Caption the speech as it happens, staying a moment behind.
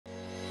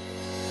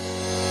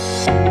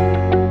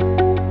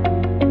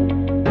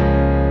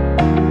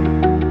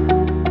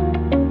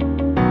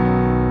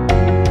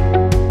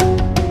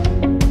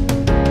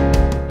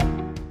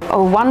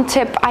One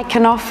tip I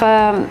can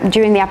offer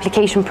during the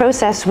application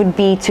process would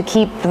be to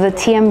keep the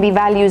TNB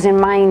values in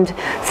mind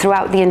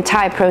throughout the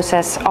entire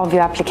process of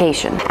your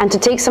application, and to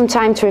take some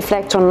time to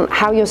reflect on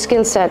how your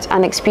skill set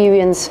and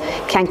experience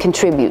can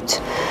contribute.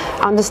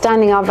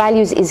 Understanding our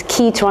values is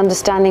key to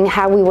understanding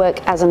how we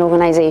work as an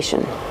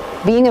organization.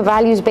 Being a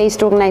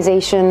values-based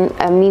organization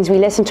means we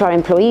listen to our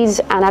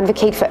employees and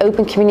advocate for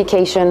open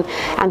communication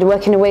and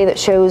work in a way that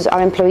shows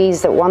our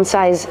employees that one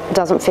size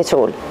doesn't fit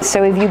all.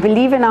 So if you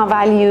believe in our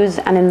values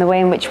and in the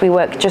way in which we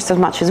work just as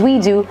much as we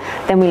do,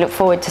 then we look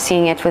forward to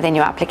seeing it within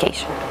your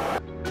application.